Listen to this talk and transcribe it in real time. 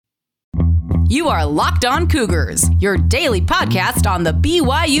You are Locked On Cougars, your daily podcast on the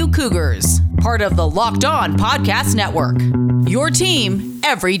BYU Cougars. Part of the Locked On Podcast Network. Your team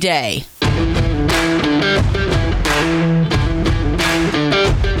every day.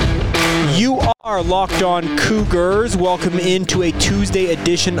 You are Locked On Cougars. Welcome into a Tuesday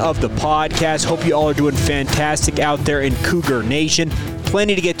edition of the podcast. Hope you all are doing fantastic out there in Cougar Nation.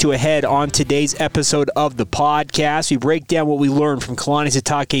 Plenty to get to ahead on today's episode of the podcast. We break down what we learned from Kalani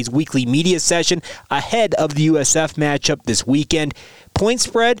Sitake's weekly media session ahead of the USF matchup this weekend. Point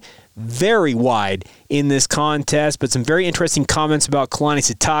spread, very wide in this contest, but some very interesting comments about Kalani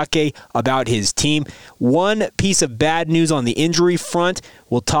Sitake, about his team. One piece of bad news on the injury front.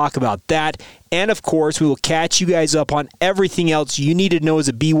 We'll talk about that. And, of course, we will catch you guys up on everything else you need to know as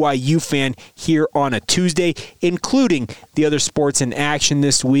a BYU fan here on a Tuesday, including the other sports in action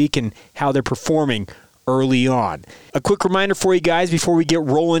this week and how they're performing early on. A quick reminder for you guys before we get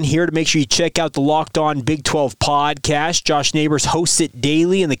rolling here to make sure you check out the Locked On Big 12 podcast. Josh Neighbors hosts it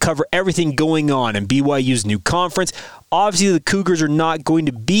daily, and they cover everything going on in BYU's new conference. Obviously, the Cougars are not going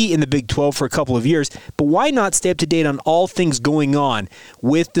to be in the Big 12 for a couple of years, but why not stay up to date on all things going on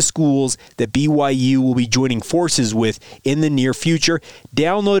with the schools that BYU will be joining forces with in the near future?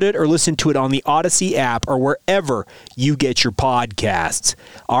 Download it or listen to it on the Odyssey app or wherever you get your podcasts.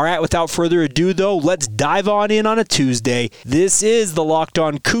 All right, without further ado, though, let's dive on in on a Tuesday. This is the Locked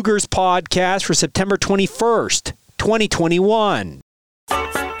On Cougars podcast for September 21st, 2021.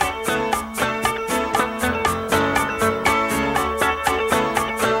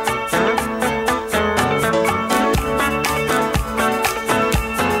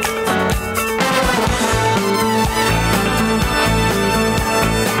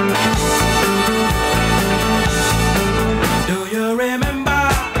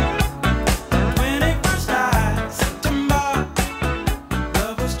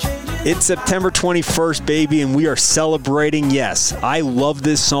 It's September 21st, baby, and we are celebrating. Yes, I love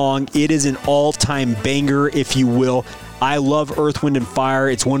this song. It is an all-time banger, if you will. I love Earth, Wind & Fire.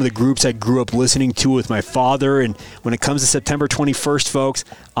 It's one of the groups I grew up listening to with my father, and when it comes to September 21st, folks,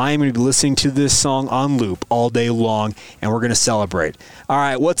 I am going to be listening to this song on loop all day long, and we're going to celebrate. All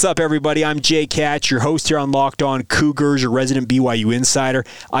right, what's up, everybody? I'm Jay Katch, your host here on Locked On Cougars, your resident BYU insider.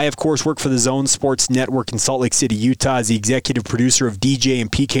 I, of course, work for the Zone Sports Network in Salt Lake City, Utah, as the executive producer of DJ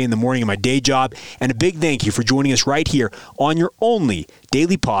and PK in the morning in my day job, and a big thank you for joining us right here on your only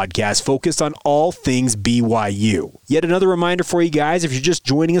daily podcast focused on all things BYU. Yet another reminder for you guys, if you're just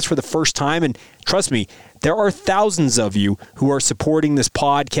joining us for the first time, and trust me, there are thousands of you who are supporting this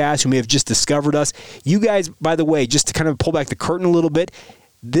podcast, who may have just discovered us. You guys, by the way, just to kind of pull back the curtain a little bit,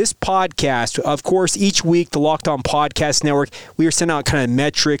 this podcast, of course, each week, the Locked On Podcast Network, we are sending out kind of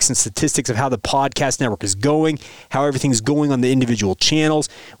metrics and statistics of how the podcast network is going, how everything's going on the individual channels.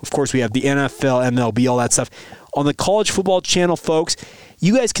 Of course, we have the NFL, MLB, all that stuff. On the college football channel, folks,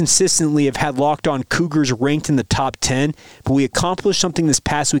 you guys consistently have had Locked On Cougars ranked in the top 10, but we accomplished something this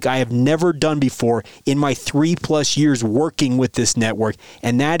past week I have never done before in my 3+ years working with this network,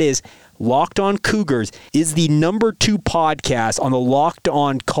 and that is Locked On Cougars is the number 2 podcast on the Locked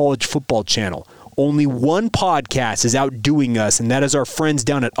On College Football channel. Only one podcast is outdoing us, and that is our friends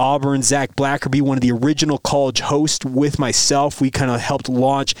down at Auburn. Zach Blackerby, one of the original college hosts with myself. We kind of helped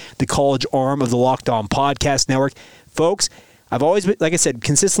launch the college arm of the Locked On Podcast Network. Folks, I've always been, like I said,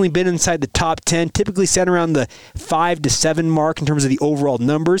 consistently been inside the top 10, typically set around the 5 to 7 mark in terms of the overall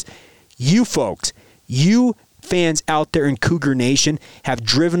numbers. You folks, you fans out there in Cougar Nation have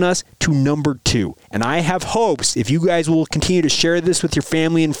driven us to number 2. And I have hopes, if you guys will continue to share this with your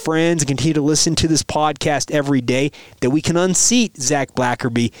family and friends and continue to listen to this podcast every day, that we can unseat Zach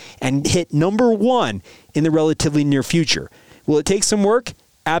Blackerby and hit number 1 in the relatively near future. Will it take some work?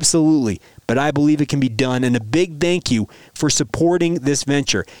 Absolutely. But I believe it can be done. And a big thank you for supporting this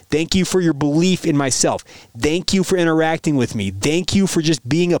venture. Thank you for your belief in myself. Thank you for interacting with me. Thank you for just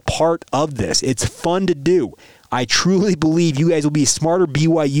being a part of this. It's fun to do. I truly believe you guys will be a smarter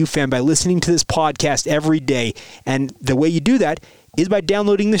BYU fan by listening to this podcast every day. And the way you do that is by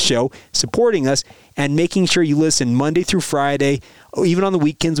downloading the show, supporting us, and making sure you listen Monday through Friday. Even on the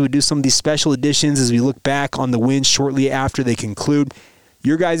weekends, we do some of these special editions as we look back on the wins shortly after they conclude.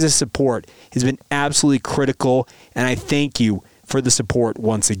 Your guys' support has been absolutely critical, and I thank you for the support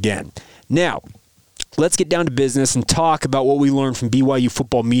once again. Now, let's get down to business and talk about what we learned from BYU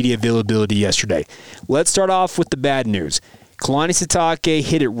football media availability yesterday. Let's start off with the bad news. Kalani Sitake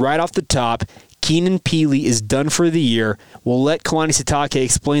hit it right off the top. Keenan Pili is done for the year. We'll let Kalani Sitake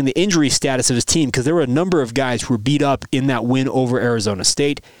explain the injury status of his team because there were a number of guys who were beat up in that win over Arizona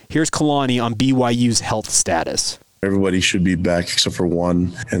State. Here's Kalani on BYU's health status. Everybody should be back except for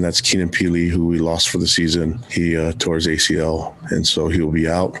one, and that's Keenan Pili, who we lost for the season. He tore his ACL, and so he'll be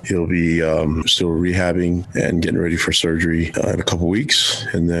out. He'll be still rehabbing and getting ready for surgery in a couple weeks,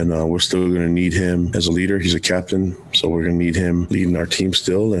 and then we're still going to need him as a leader. He's a captain, so we're going to need him leading our team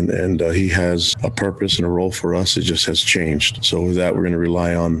still, and he has a purpose and a role for us. It just has changed. So with that, we're going to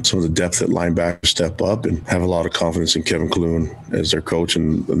rely on some of the depth at linebacker step up and have a lot of confidence in Kevin Clune as their coach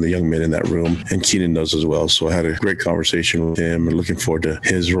and the young men in that room, and Keenan does as well. So I had a great conversation with him and looking forward to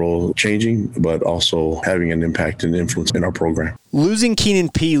his role changing, but also having an impact and influence in our program. Losing Keenan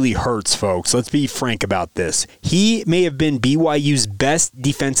Pili hurts, folks. Let's be frank about this. He may have been BYU's best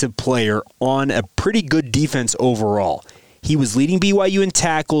defensive player on a pretty good defense overall. He was leading BYU in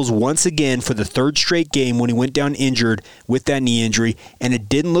tackles once again for the third straight game when he went down injured with that knee injury, and it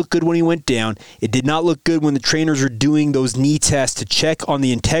didn't look good when he went down. It did not look good when the trainers were doing those knee tests to check on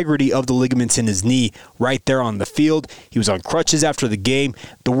the integrity of the ligaments in his knee right there on the field. He was on crutches after the game.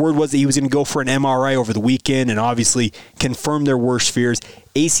 The word was that he was going to go for an MRI over the weekend and obviously confirm their worst fears.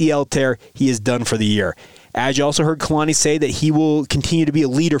 ACL tear, he is done for the year. As you also heard Kalani say that he will continue to be a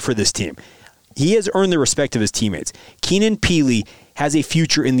leader for this team. He has earned the respect of his teammates. Keenan Pili has a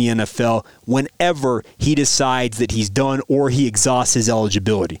future in the NFL whenever he decides that he's done or he exhausts his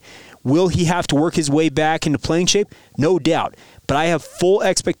eligibility. Will he have to work his way back into playing shape? No doubt. But I have full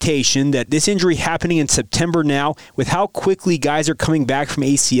expectation that this injury happening in September now, with how quickly guys are coming back from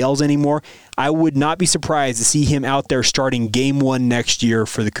ACLs anymore, I would not be surprised to see him out there starting game 1 next year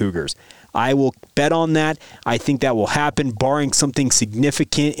for the Cougars. I will bet on that. I think that will happen, barring something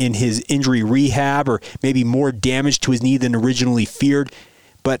significant in his injury rehab or maybe more damage to his knee than originally feared.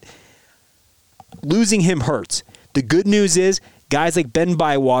 But losing him hurts. The good news is guys like Ben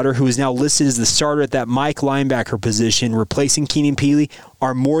Bywater, who is now listed as the starter at that Mike linebacker position, replacing Keenan Pili,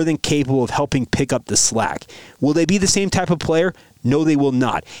 are more than capable of helping pick up the slack. Will they be the same type of player? No, they will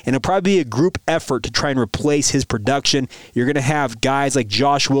not. And it'll probably be a group effort to try and replace his production. You're going to have guys like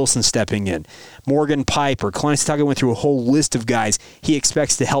Josh Wilson stepping in, Morgan Piper. Kalani Sitake went through a whole list of guys he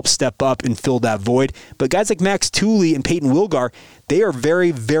expects to help step up and fill that void. But guys like Max Tooley and Peyton Wilgar, they are very,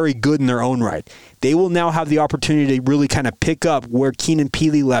 very good in their own right. They will now have the opportunity to really kind of pick up where Keenan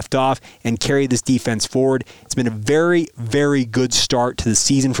Pili left off and carry this defense forward. It's been a very, very good start to the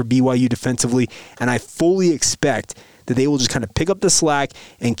season for BYU defensively, and I fully expect that they will just kind of pick up the slack,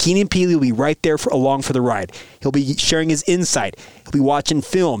 and Keenan Pili will be right there along for the ride. He'll be sharing his insight. He'll be watching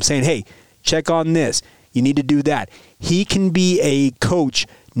film, saying, hey, check on this. You need to do that. He can be a coach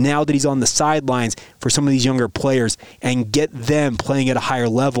now that he's on the sidelines for some of these younger players and get them playing at a higher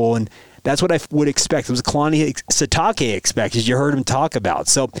level, and that's what I would expect. It was Kalani Sitake expects, as you heard him talk about.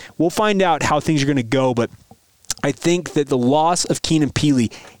 So we'll find out how things are going to go, but I think that the loss of Keenan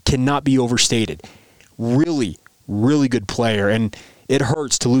Pili cannot be overstated. Really, really good player, and it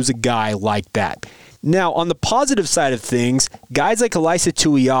hurts to lose a guy like that. Now, on the positive side of things, guys like Ilaisa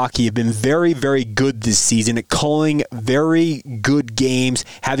Tuiaki have been very, very good this season at calling very good games,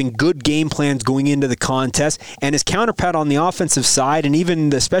 having good game plans going into the contest, and his counterpart on the offensive side, and even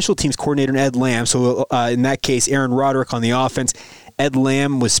the special teams coordinator, Ed Lamb, so in that case, Aaron Roderick on the offense, Ed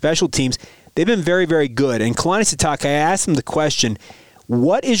Lamb with special teams, they've been very, very good. And Kalani Sitake, I asked him the question,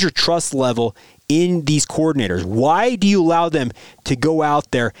 what is your trust level in these coordinators? Why do you allow them to go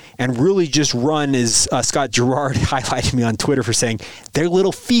out there and really just run, as Scott Gerard highlighted me on Twitter for saying, they're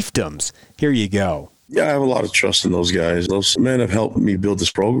little fiefdoms? Here you go. Yeah, I have a lot of trust in those guys. Those men have helped me build this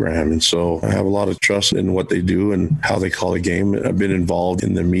program, and so I have a lot of trust in what they do and how they call a game. I've been involved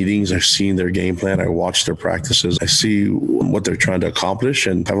in the meetings. I've seen their game plan. I watch their practices. I see what they're trying to accomplish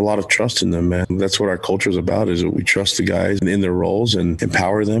and have a lot of trust in them, man. That's what our culture is about, is that we trust the guys in their roles and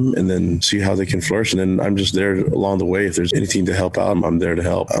empower them and then see how they can flourish. And then I'm just there along the way. If there's anything to help out, I'm there to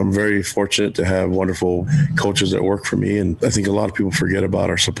help. I'm very fortunate to have wonderful coaches that work for me, and I think a lot of people forget about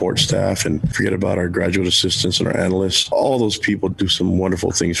our support staff and forget about our graduate assistants and our analysts. All those people do some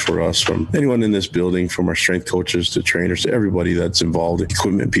wonderful things for us, from anyone in this building, from our strength coaches to trainers to everybody that's involved,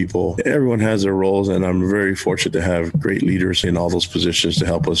 equipment people. Everyone has their roles, and I'm very fortunate to have great leaders in all those positions to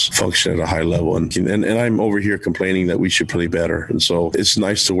help us function at a high level. And I'm over here complaining that we should play better. And so it's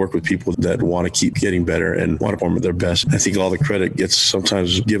nice to work with people that want to keep getting better and want to perform at their best. I think all the credit gets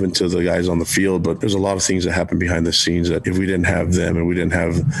sometimes given to the guys on the field, but there's a lot of things that happen behind the scenes that if we didn't have them and we didn't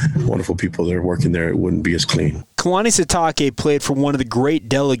have wonderful people that are working there, it wouldn't be as clean. Kalani Sitake played for one of the great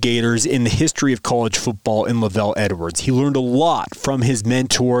delegators in the history of college football in LaVell Edwards. He learned a lot from his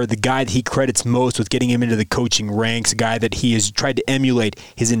mentor, the guy that he credits most with getting him into the coaching ranks, a guy that he has tried to emulate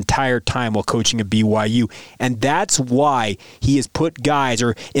his entire time while coaching at BYU. And that's why he has put guys,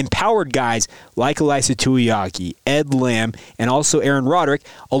 or empowered guys, like Ilaisa Tuiaki, Ed Lamb, and also Aaron Roderick,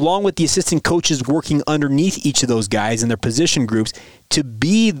 along with the assistant coaches working underneath each of those guys in their position groups, to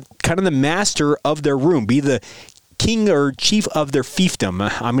be kind of the master of their room, be the king or chief of their fiefdom.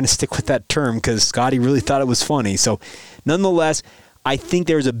 I'm going to stick with that term because Scotty really thought it was funny. So nonetheless, I think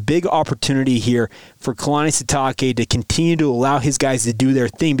there's a big opportunity here for Kalani Sitake to continue to allow his guys to do their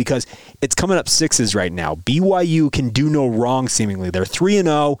thing, because it's coming up sixes right now. BYU can do no wrong, seemingly. They're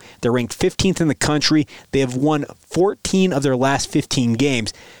 3-0. They're ranked 15th in the country. They have won 14 of their last 15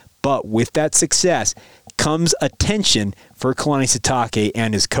 games. But with that success comes attention for Kalani Sitake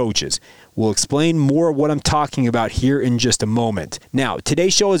and his coaches. We'll explain more of what I'm talking about here in just a moment. Now,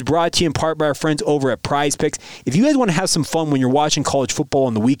 today's show is brought to you in part by our friends over at Prize Picks. If you guys want to have some fun when you're watching college football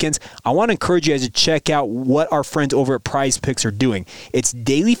on the weekends, I want to encourage you guys to check out what our friends over at Prize Picks are doing. It's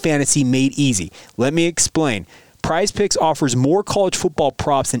daily fantasy made easy. Let me explain. Prize Picks offers more college football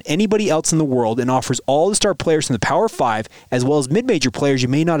props than anybody else in the world and offers all the star players from the Power 5 as well as mid-major players you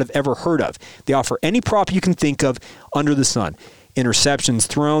may not have ever heard of. They offer any prop you can think of under the sun. Interceptions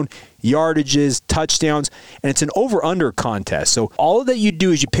thrown, yardages, touchdowns, and it's an over-under contest. So all that you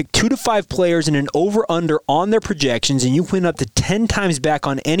do is you pick 2 to 5 players and an over-under on their projections, and you win up to 10 times back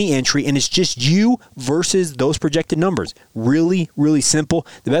on any entry, and it's just you versus those projected numbers. Really, really simple.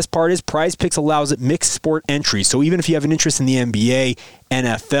 The best part is Prize Picks allows it mixed sport entries. So even if you have an interest in the NBA,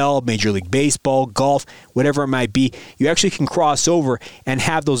 NFL, Major League Baseball, golf, whatever it might be, you actually can cross over and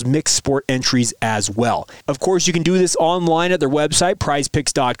have those mixed sport entries as well. Of course, you can do this online at their website,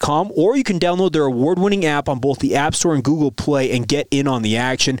 prizepicks.com, or you can download their award-winning app on both the App Store and Google Play and get in on the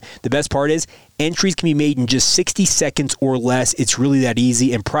action. The best part is entries can be made in just 60 seconds or less. It's really that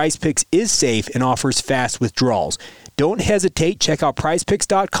easy, and Prize Picks is safe and offers fast withdrawals. Don't hesitate. Check out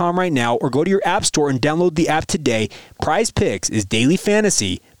prizepicks.com right now or go to your app store and download the app today. Prize Picks is daily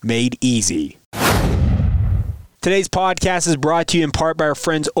fantasy made easy. Today's podcast is brought to you in part by our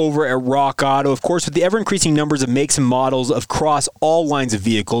friends over at Rock Auto. Of course, with the ever-increasing numbers of makes and models across all lines of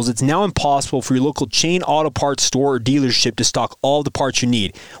vehicles, it's now impossible for your local chain auto parts store or dealership to stock all the parts you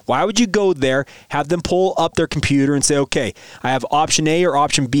need. Why would you go there, have them pull up their computer and say, okay, I have option A or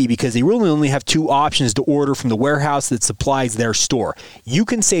option B, because they really only have 2 options to order from the warehouse that supplies their store. You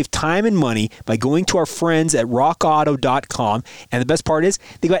can save time and money by going to our friends at rockauto.com, and the best part is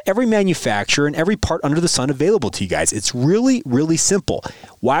they got every manufacturer and every part under the sun available to you guys. It's really, really simple.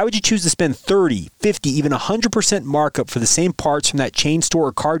 Why would you choose to spend 30, 50, even 100% markup for the same parts from that chain store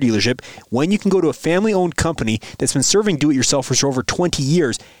or car dealership when you can go to a family-owned company that's been serving do-it-yourselfers for over 20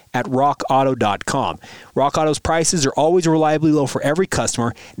 years at rockauto.com. Rock Auto's prices are always reliably low for every customer,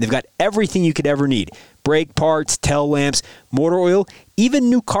 and they've got everything you could ever need. Brake parts, tail lamps, motor oil, even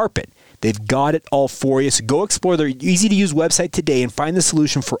new carpet. They've got it all for you, so go explore their easy-to-use website today and find the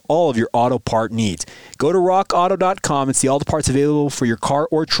solution for all of your auto part needs. Go to rockauto.com and see all the parts available for your car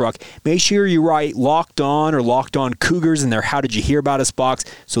or truck. Make sure you write Locked On or Locked On Cougars in their How Did You Hear About Us box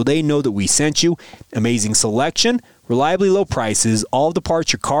so they know that we sent you. Amazing selection, reliably low prices, all of the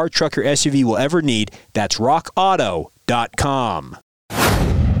parts your car, truck, or SUV will ever need. That's rockauto.com.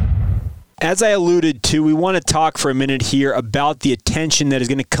 As I alluded to, we want to talk for a minute here about the attention that is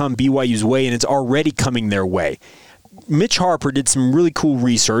going to come BYU's way, and it's already coming their way. Mitch Harper did some really cool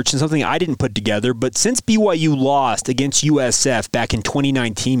research and something I didn't put together, but since BYU lost against USF back in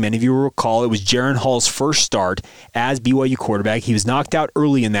 2019, many of you will recall it was Jaren Hall's first start as BYU quarterback. He was knocked out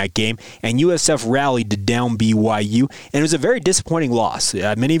early in that game, and USF rallied to down BYU, and it was a very disappointing loss.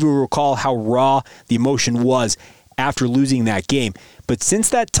 Many of you will recall how raw the emotion was after losing that game. But since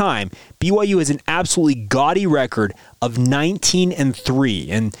that time, BYU has an absolutely gaudy record of 19-3.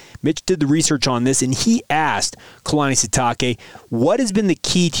 And Mitch did the research on this, and he asked Kalani Sitake, what has been the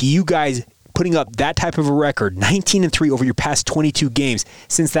key to you guys putting up that type of a record, 19-3 over your past 22 games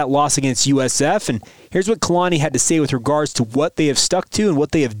since that loss against USF? And here's what Kalani had to say with regards to what they have stuck to and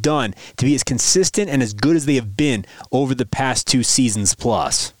what they have done to be as consistent and as good as they have been over the past 2 seasons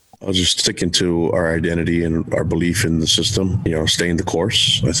plus. I'll just stick into our identity and our belief in the system, staying the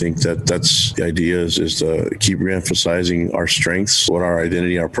course. I think that's the idea is to keep reemphasizing our strengths, what our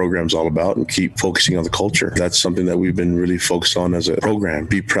identity, our program's all about, and keep focusing on the culture. That's something that we've been really focused on as a program.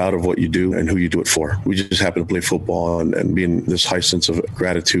 Be proud of what you do and who you do it for. We just happen to play football and be in this high sense of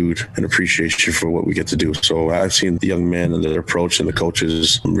gratitude and appreciation for what we get to do. So I've seen the young men and their approach and the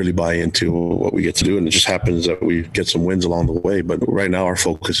coaches really buy into what we get to do. And it just happens that we get some wins along the way. But right now our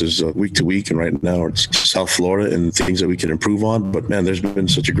focus is week to week. And right now it's South Florida and things that we can improve on. But man, there's been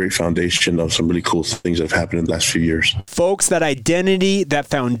such a great foundation of some really cool things that have happened in the last few years. Folks, that identity, that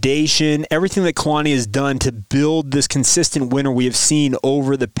foundation, everything that Kalani has done to build this consistent winner we have seen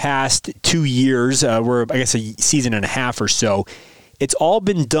over the past 2 years, we're, I guess, a season and a half or so, it's all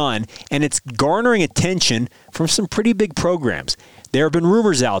been done, and it's garnering attention from some pretty big programs. There have been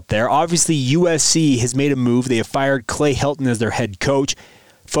rumors out there. Obviously, USC has made a move. They have fired Clay Helton as their head coach.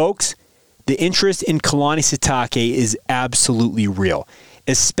 Folks, the interest in Kalani Sitake is absolutely real,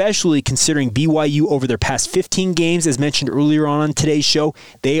 especially considering BYU over their past 15 games, as mentioned earlier on today's show,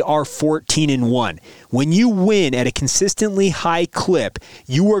 they are 14-1. When you win at a consistently high clip,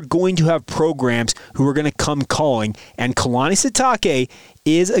 you are going to have programs who are going to come calling, and Kalani Sitake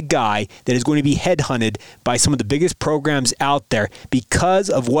is a guy that is going to be headhunted by some of the biggest programs out there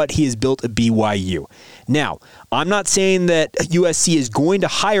because of what he has built at BYU. Now, I'm not saying that USC is going to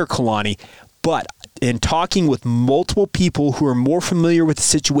hire Kalani, but in talking with multiple people who are more familiar with the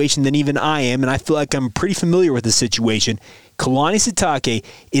situation than even I am, and I feel like I'm pretty familiar with the situation, Kalani Sitake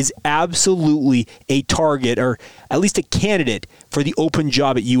is absolutely a target, or at least a candidate, for the open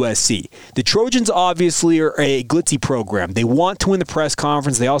job at USC. The Trojans obviously are a glitzy program. They want to win the press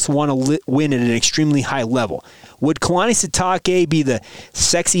conference. They also want to win at an extremely high level. Would Kalani Sitake be the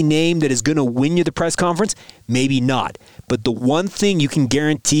sexy name that is going to win you the press conference? Maybe not. But the one thing you can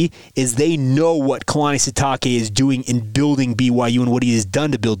guarantee is they know what Kalani Sitake is doing in building BYU and what he has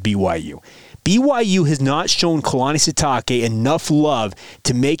done to build BYU. BYU has not shown Kalani Sitake enough love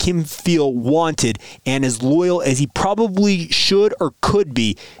to make him feel wanted and as loyal as he probably should or could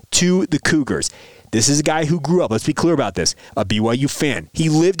be to the Cougars. This is a guy who grew up, let's be clear about this, a BYU fan. He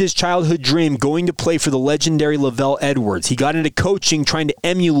lived his childhood dream going to play for the legendary LaVell Edwards. He got into coaching trying to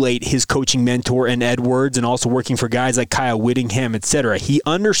emulate his coaching mentor in Edwards and also working for guys like Kyle Whittingham, etc. He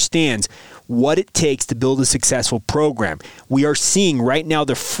understands what it takes to build a successful program. We are seeing right now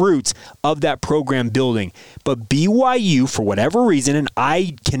the fruits of that program building. But BYU, for whatever reason, and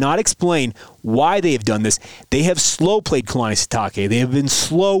I cannot explain why they have done this, they have slow-played Kalani Sitake. They have been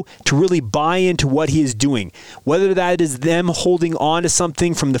slow to really buy into what he is doing. Whether that is them holding on to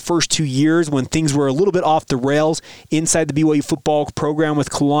something from the first 2 years when things were a little bit off the rails inside the BYU football program with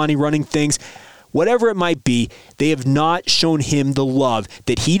Kalani running things, whatever it might be, they have not shown him the love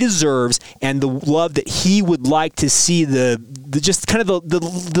that he deserves and the love that he would like to see, the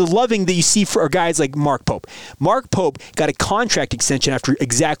loving that you see for guys like Mark Pope. Mark Pope got a contract extension after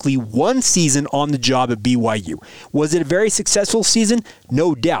exactly 1 season on the job at BYU. Was it a very successful season?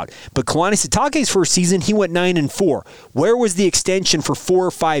 No doubt. But Kalani Sitake's first season, he went 9-4. Where was the extension for 4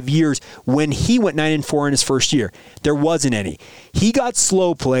 or 5 years when he went 9-4 in his first year? There wasn't any. He got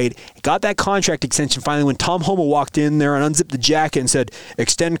slow played, got that contract extension finally when Tom Homo walked in there and unzipped the jacket and said,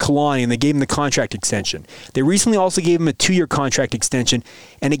 extend Kalani, and they gave him the contract extension. They recently also gave him a 2-year contract extension,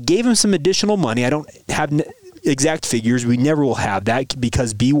 and it gave him some additional money. I don't have exact figures. We never will have that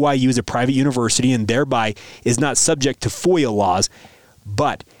because BYU is a private university and thereby is not subject to FOIA laws.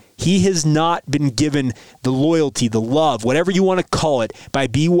 But he has not been given the loyalty, the love, whatever you want to call it, by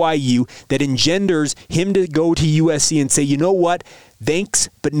BYU that engenders him to go to USC and say, you know what, thanks,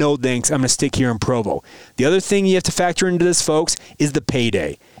 but no thanks. I'm going to stick here in Provo. The other thing you have to factor into this, folks, is the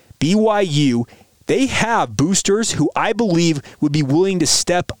payday. BYU, they have boosters who I believe would be willing to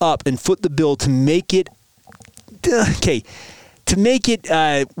step up and foot the bill to make it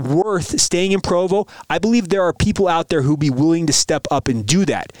worth staying in Provo. I believe there are people out there who would be willing to step up and do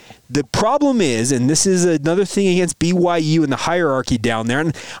that. The problem is, and this is another thing against BYU and the hierarchy down there,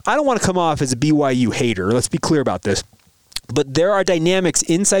 and I don't want to come off as a BYU hater. Let's be clear about this. But there are dynamics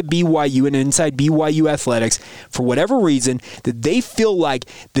inside BYU and inside BYU athletics, for whatever reason, that they feel like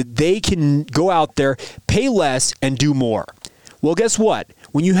that they can go out there, pay less, and do more. Well, guess what?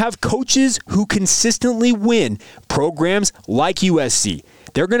 When you have coaches who consistently win programs like USC,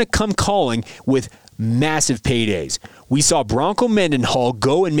 they're going to come calling with massive paydays. We saw Bronco Mendenhall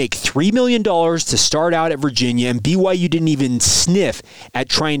go and make $3 million to start out at Virginia, and BYU didn't even sniff at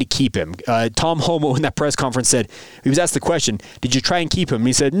trying to keep him. Tom Homo in that press conference said, he was asked the question, did you try and keep him? And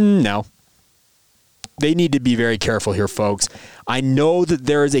he said, no. they need to be very careful here, folks. I know that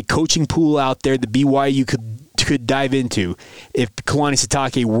there is a coaching pool out there that BYU could dive into if Kalani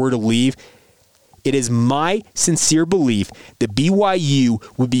Sitake were to leave. It is my sincere belief that BYU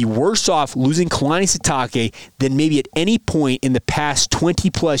would be worse off losing Kalani Sitake than maybe at any point in the past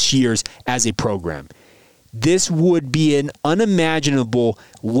 20-plus years as a program. This would be an unimaginable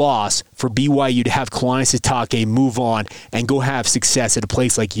loss for BYU to have Kalani Sitake move on and go have success at a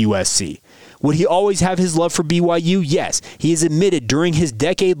place like USC. Would he always have his love for BYU? Yes. He has admitted during his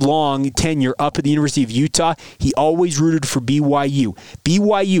decade-long tenure up at the University of Utah, he always rooted for BYU.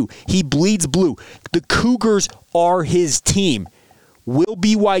 BYU, he bleeds blue. The Cougars are his team. Will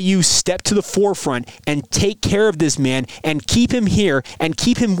BYU step to the forefront and take care of this man and keep him here and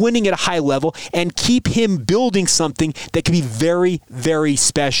keep him winning at a high level and keep him building something that could be very, very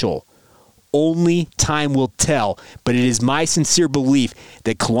special? Only time will tell, but it is my sincere belief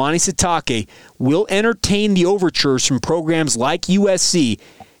that Kalani Sitake will entertain the overtures from programs like USC.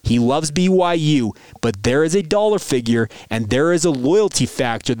 He loves BYU, but there is a dollar figure and there is a loyalty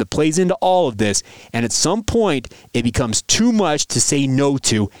factor that plays into all of this, and at some point it becomes too much to say no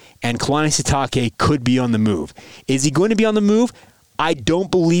to, and Kalani Sitake could be on the move. Is he going to be on the move? I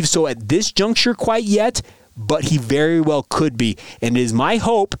don't believe so at this juncture quite yet, but he very well could be. And it is my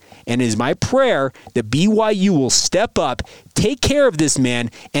hope and it is my prayer that BYU will step up, take care of this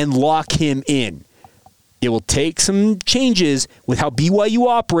man, and lock him in. It will take some changes with how BYU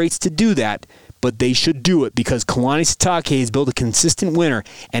operates to do that, but they should do it because Kalani Sitake has built a consistent winner,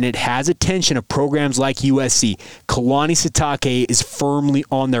 and it has attention of programs like USC. Kalani Sitake is firmly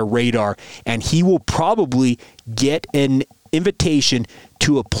on their radar, and he will probably get an invitation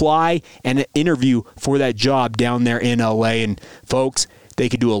to apply and interview for that job down there in LA. And folks, they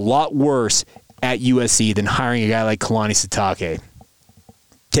could do a lot worse at USC than hiring a guy like Kalani Sitake.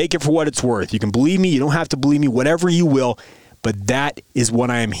 Take it for what it's worth. You can believe me, you don't have to believe me, whatever you will, but that is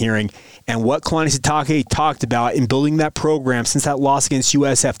what I am hearing. And what Kalani Sitake talked about in building that program since that loss against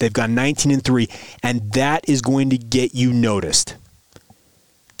USF, they've gone 19-3, and that is going to get you noticed.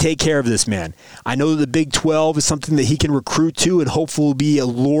 Take care of this man. I know that the Big 12 is something that he can recruit to and hopefully will be a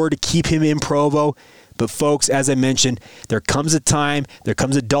lure to keep him in Provo. But folks, as I mentioned, there comes a time, there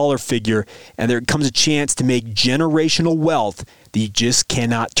comes a dollar figure, and there comes a chance to make generational wealth that you just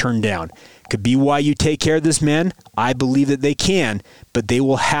cannot turn down. Could BYU take care of this man? I believe that they can, but they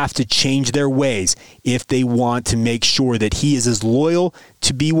will have to change their ways if they want to make sure that he is as loyal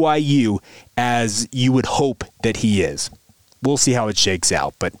to BYU as you would hope that he is. We'll see how it shakes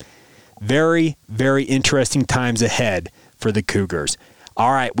out, but very, very interesting times ahead for the Cougars.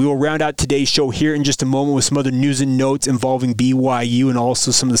 All right, we will round out today's show here in just a moment with some other news and notes involving BYU and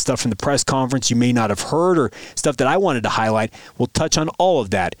also some of the stuff from the press conference you may not have heard or stuff that I wanted to highlight. We'll touch on all of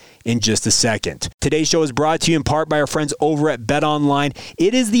that in just a second. Today's show is brought to you in part by our friends over at BetOnline.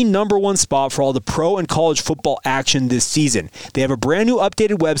 It is the #1 spot for all the pro and college football action this season. They have a brand new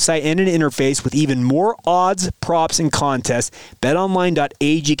updated website and an interface with even more odds, props, and contests.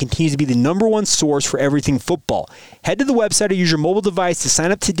 BetOnline.ag continues to be the #1 source for everything football. Head to the website or use your mobile device to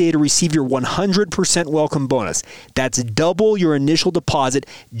sign up today to receive your 100% welcome bonus. That's double your initial deposit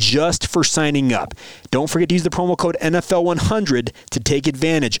just for signing up. Don't forget to use the promo code NFL100 to take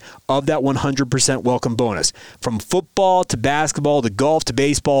advantage of that 100% welcome bonus. From football to basketball to golf to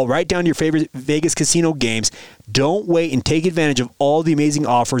baseball, right down to your favorite Vegas casino games, don't wait and take advantage of all the amazing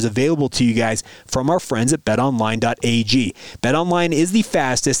offers available to you guys from our friends at betonline.ag. BetOnline is the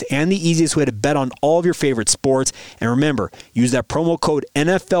fastest and the easiest way to bet on all of your favorite sports. And remember, use that promo code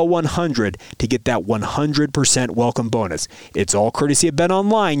NFL100 to get that 100% welcome bonus. It's all courtesy of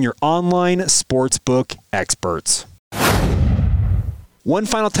BetOnline, your online sportsbook experts. One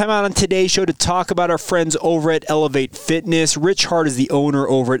final time out on today's show to talk about our friends over at Elevate Fitness. Rich Hart is the owner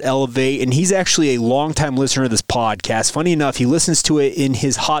over at Elevate, and he's actually a longtime listener of this podcast. Funny enough, he listens to it in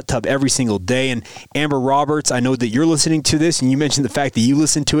his hot tub every single day. And Amber Roberts, I know that you're listening to this, and you mentioned the fact that you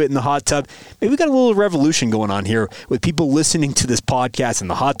listen to it in the hot tub. Maybe we got a little revolution going on here with people listening to this podcast in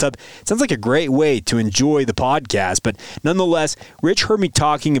the hot tub. It sounds like a great way to enjoy the podcast, but nonetheless, Rich heard me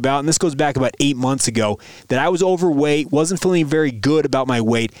talking about, and this goes back about 8 months ago, that I was overweight, wasn't feeling very good about my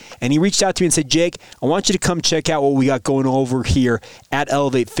weight, and he reached out to me and said, Jake, I want you to come check out what we got going over here at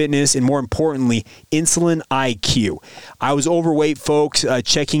Elevate Fitness, and more importantly, Insulin IQ. I was overweight, folks,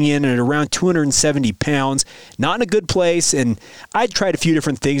 checking in at around 270 pounds, not in a good place, and I'd tried a few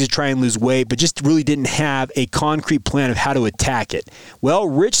different things to try and lose weight, but just really didn't have a concrete plan of how to attack it. Well,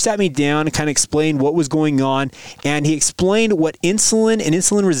 Rich sat me down and kind of explained what was going on, and he explained what insulin and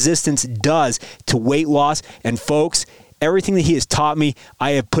insulin resistance does to weight loss, and folks, Everything that he has taught me,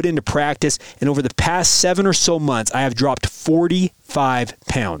 I have put into practice, and over the past 7 or so months, I have dropped 45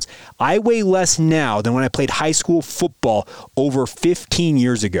 pounds. I weigh less now than when I played high school football over 15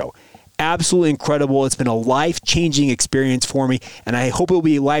 years ago. Absolutely incredible. It's been a life-changing experience for me, and I hope it will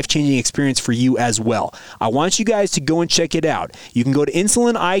be a life-changing experience for you as well. I want you guys to go and check it out. You can go to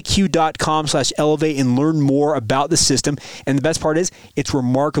insuliniq.com/elevate and learn more about the system, and the best part is it's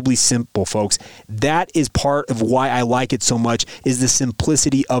remarkably simple, folks. That is part of why I like it so much, is the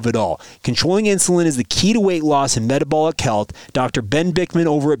simplicity of it all. Controlling insulin is the key to weight loss and metabolic health. Dr. Ben Bickman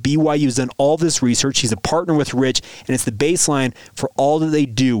over at BYU has done all this research. He's a partner with Rich, and it's the baseline for all that they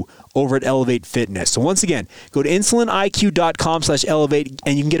do over at Elevate Fitness. So once again, go to insuliniq.com/elevate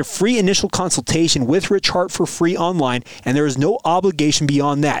and you can get a free initial consultation with Rich Hart for free online, and there is no obligation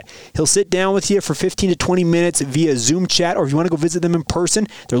beyond that. He'll sit down with you for 15 to 20 minutes via Zoom chat, or if you want to go visit them in person,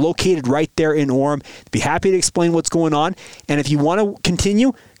 they're located right there in Orem. They'll be happy to explain what's going on, and if you want to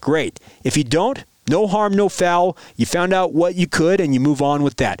continue, great. If you don't, no harm, no foul. You found out what you could, and you move on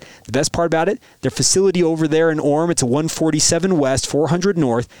with that. The best part about it, their facility over there in Orem, it's a 147 West, 400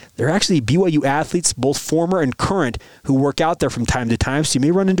 North. They're actually BYU athletes, both former and current, who work out there from time to time, so you may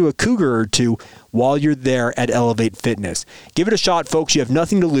run into a cougar or two while you're there at Elevate Fitness. Give it a shot, folks. You have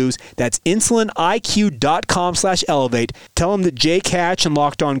nothing to lose. That's insuliniq.com/elevate. Tell them that Jake Hatch and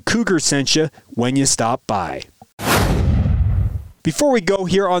Locked On Cougar sent you when you stop by. Before we go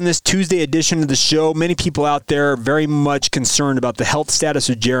here on this Tuesday edition of the show, many people out there are very much concerned about the health status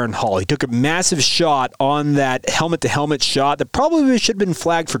of Jaren Hall. He took a massive shot on that helmet-to-helmet shot that probably should have been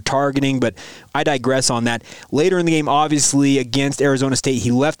flagged for targeting, but I digress on that. Later in the game, obviously, against Arizona State, he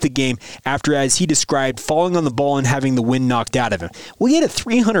left the game after, as he described, falling on the ball and having the wind knocked out of him. Well, he had a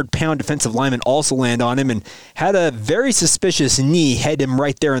 300-pound defensive lineman also land on him and had a very suspicious knee hit him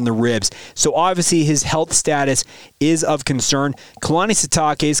right there in the ribs. So obviously, his health status is of concern. Kalani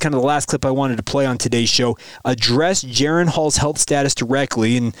Sitake is kind of the last clip I wanted to play on today's show, addressed Jaren Hall's health status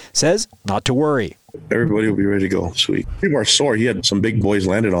directly and says not to worry. Everybody will be ready to go this week. People are sore. He had some big boys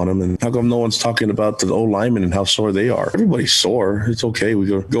landed on him, and how come no one's talking about the old linemen and how sore they are? Everybody's sore. It's okay. We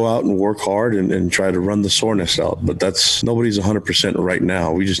go out and work hard and try to run the soreness out, but nobody's 100% right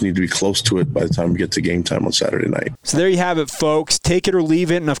now. We just need to be close to it by the time we get to game time on Saturday night. So there you have it, folks. Take it or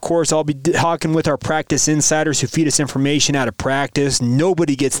leave it, and of course, I'll be talking with our practice insiders who feed us information out of practice.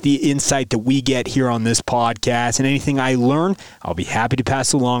 Nobody gets the insight that we get here on this podcast, and anything I learn, I'll be happy to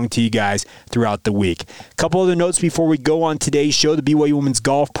pass along to you guys throughout the week. A couple other notes before we go on today's show. The BYU women's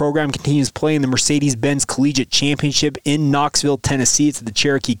golf program continues playing the Mercedes-Benz Collegiate Championship in Knoxville, Tennessee. It's at the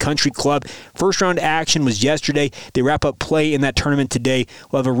Cherokee Country Club. First round action was yesterday. They wrap up play in that tournament today.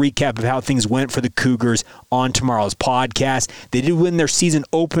 We'll have a recap of how things went for the Cougars on tomorrow's podcast. They did win their season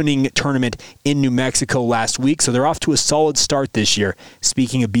opening tournament in New Mexico last week, so they're off to a solid start this year,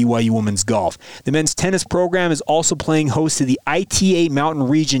 speaking of BYU women's golf. The men's tennis program is also playing host to the ITA Mountain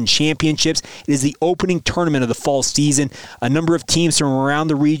Region Championships. It is the opening tournament of the fall season. A number of teams from around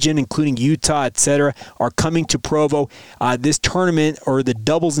the region, including Utah, etc., are coming to Provo. This tournament, or the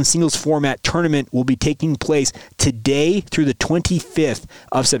doubles and singles format tournament, will be taking place today through the 25th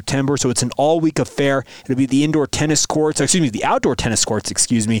of September, so it's an all-week affair. It'll be the outdoor tennis courts,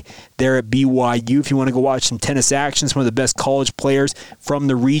 there at BYU. If you want to go watch some tennis action, some of the best college players from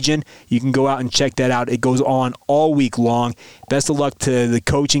the region, you can go out and check that out. It goes on all week long. Best of luck to the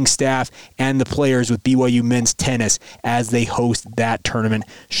coaching staff and the players with BYU men's tennis as they host that tournament.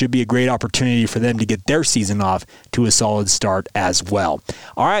 Should be a great opportunity for them to get their season off to a solid start as well.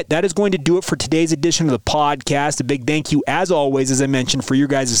 All right, that is going to do it for today's edition of the podcast. A big thank you, as always, as I mentioned, for your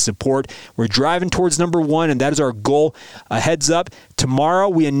guys' support. We're driving towards number one, and that is our goal. A heads up, tomorrow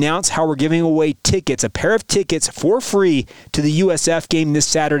we announce how we're giving away tickets, a pair of tickets for free to the USF game this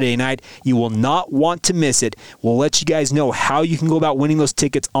Saturday night. You will not want to miss it. We'll let you guys know how you can go about winning those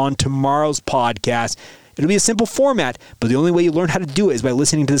tickets on tomorrow's podcast. It'll be a simple format, but the only way you learn how to do it is by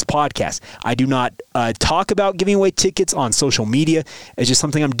listening to this podcast. I do not talk about giving away tickets on social media. It's just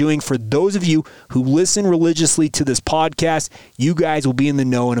something I'm doing for those of you who listen religiously to this podcast. You guys will be in the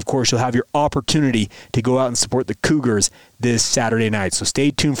know, and of course, you'll have your opportunity to go out and support the Cougars this Saturday night. So stay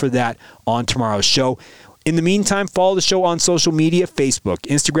tuned for that on tomorrow's show. In the meantime, follow the show on social media, Facebook,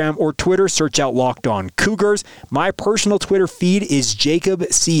 Instagram, or Twitter. Search out Locked On Cougars. My personal Twitter feed is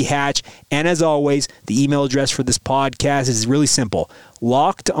Jacob C. Hatch. And as always, the email address for this podcast is really simple.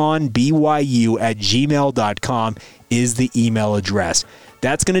 LockedOnBYU@gmail.com is the email address.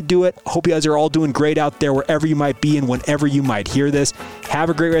 That's going to do it. Hope you guys are all doing great out there wherever you might be and whenever you might hear this.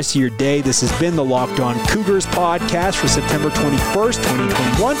 Have a great rest of your day. This has been the Locked On Cougars podcast for September 21st,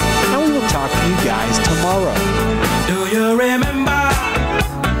 2021, and we will talk to you guys tomorrow. Do you remember